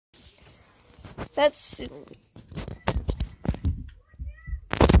That's silly.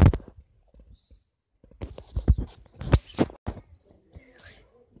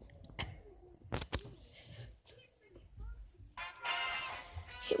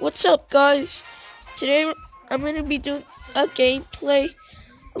 Okay, what's up, guys? Today I'm gonna be doing a gameplay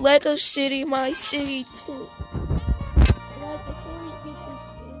Lego City My City 2.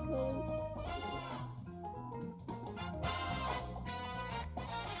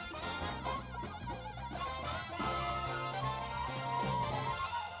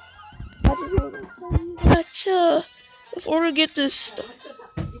 But before we get this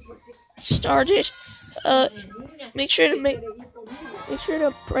started, make sure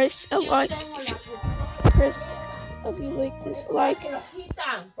to press a like if you like this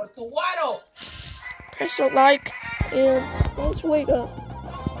press a like, and let's wait up.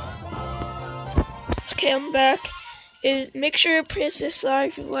 Okay, I'm back. And make sure to press this like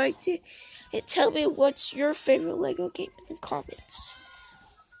if you liked it, and tell me what's your favorite Lego game in the comments.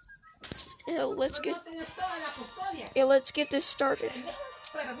 Let's get this started.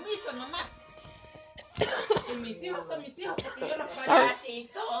 Sorry.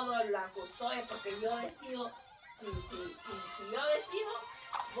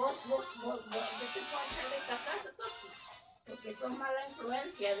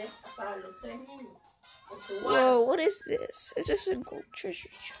 Whoa, what is this? Is this a gold treasure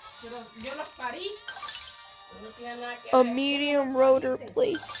chest? A medium rotor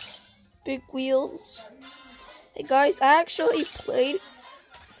plates, big wheels. Hey guys, I actually played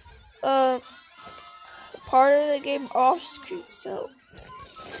part of the game off screen, so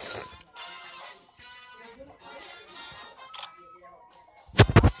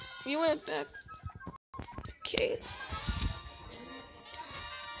we went back. Okay.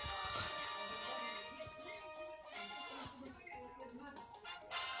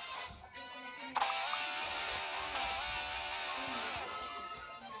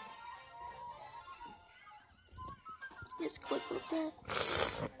 Let's click with that.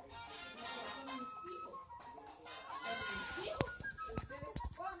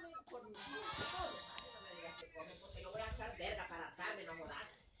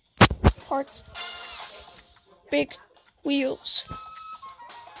 Parts. Big wheels.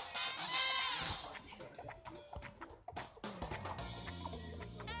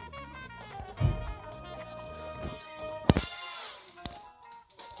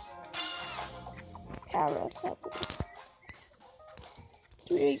 Arrows happening.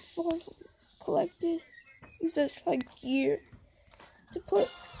 384 collected. Is this like gear to put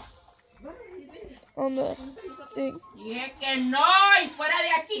on the thing?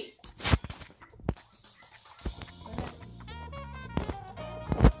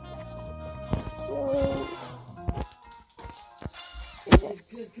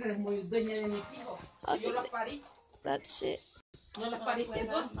 That's it. No las pariste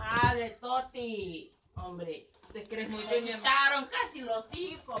vos. Madre, Toti. Hombre, te crees muy bien. Me quitaron casi los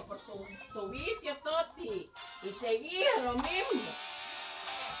hijos por tu vicio, Toti. Y seguías lo mismo.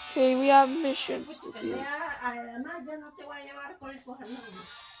 Okay, we have missions to do. Además, ya no te voy a llevar con el coger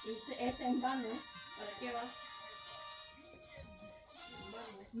este en vano. ¿Para qué vas?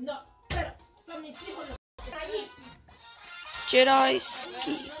 No, pero son mis hijos los que están ahí. Jedi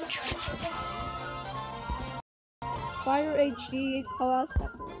Ski. Fire HD class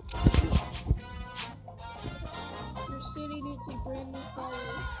separate. Your city needs a brand new fire.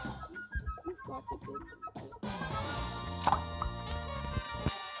 You've got to build it.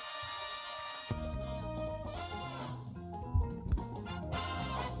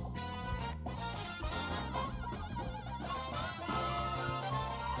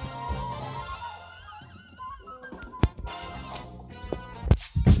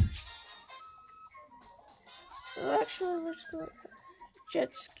 Actually, let's go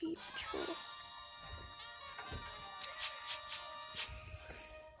jet ski trail.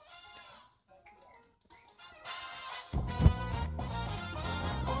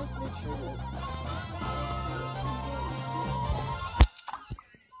 Let's make sure that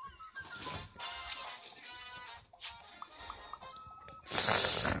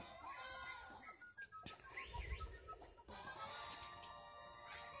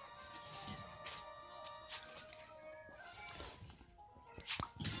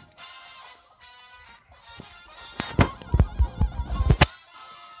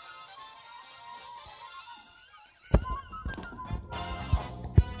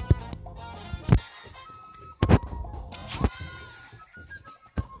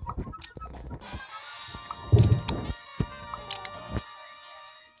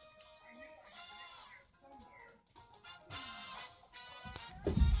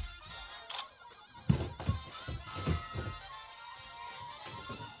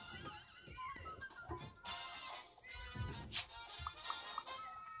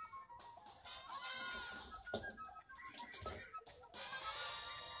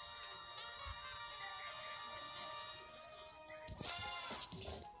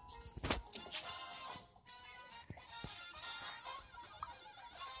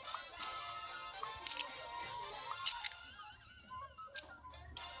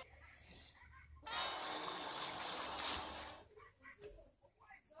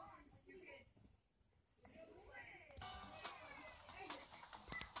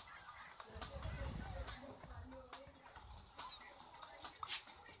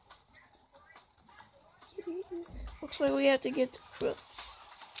Looks like we have to get the crooks.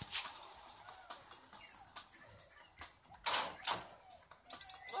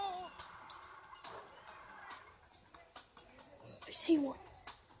 I see one.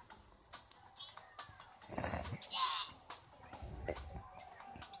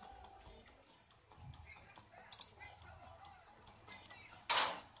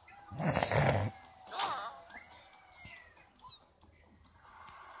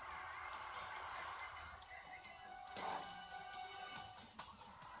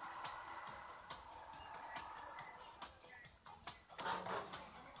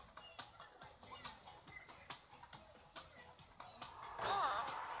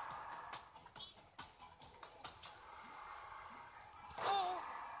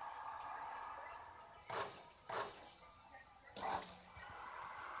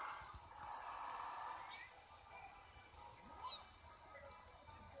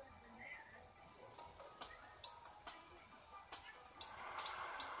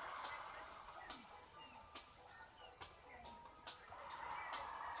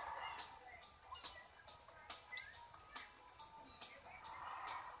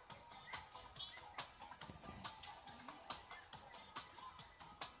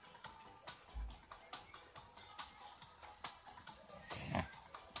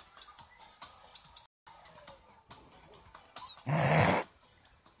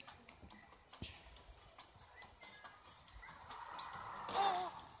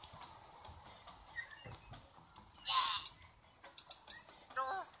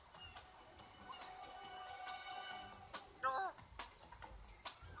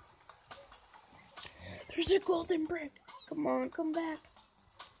 There's a golden brick. Come on, come back.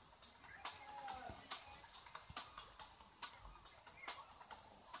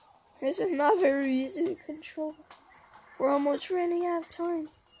 This is not very easy to control. We're almost running out of time.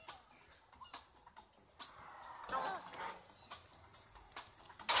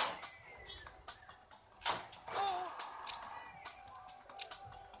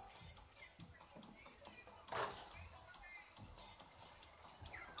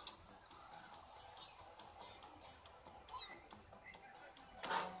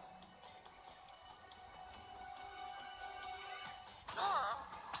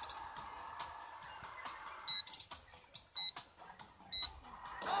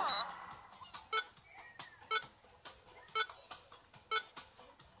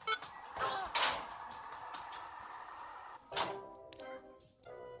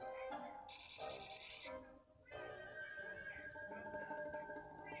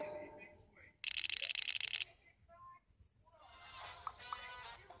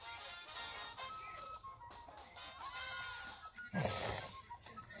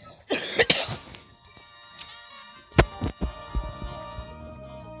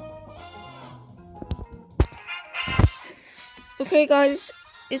 Okay, guys,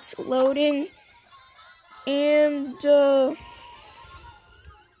 it's loading, and a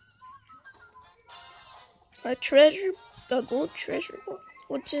gold treasure.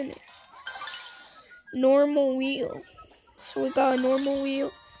 What's in it? Normal wheel. So we got a normal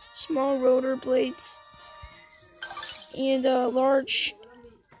wheel, small rotor blades, and a large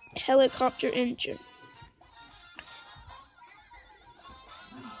helicopter engine.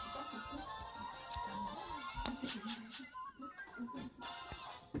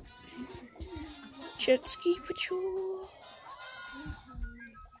 Jet ski patrol.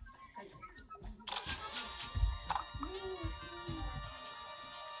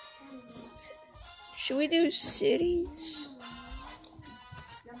 Should we do cities?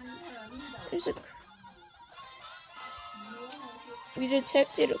 We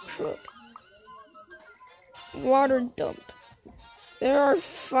detected a crook. Water dump. There are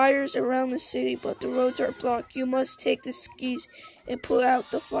fires around the city, but the roads are blocked. You must take the skis and put out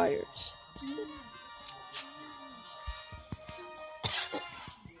the fires.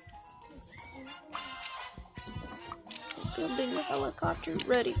 Building the helicopter.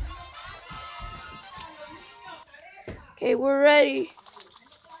 Ready. Okay, we're ready.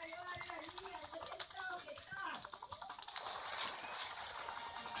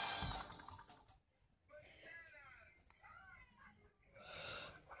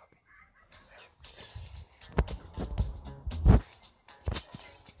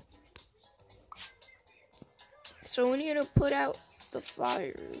 So we need to put out the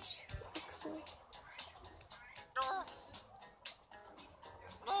fires.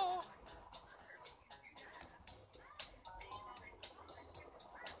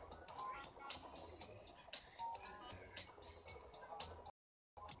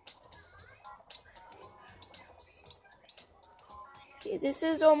 Okay, this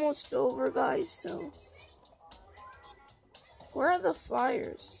is almost over, guys, so Where are the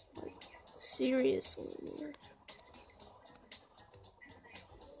fires? Like, seriously, man.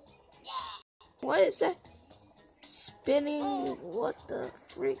 What is that? Spinning? What the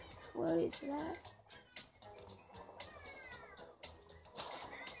freak? What is that?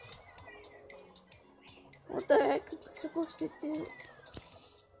 What the heck am I supposed to do?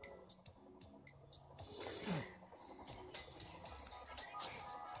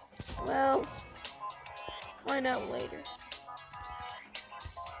 Well, find out later.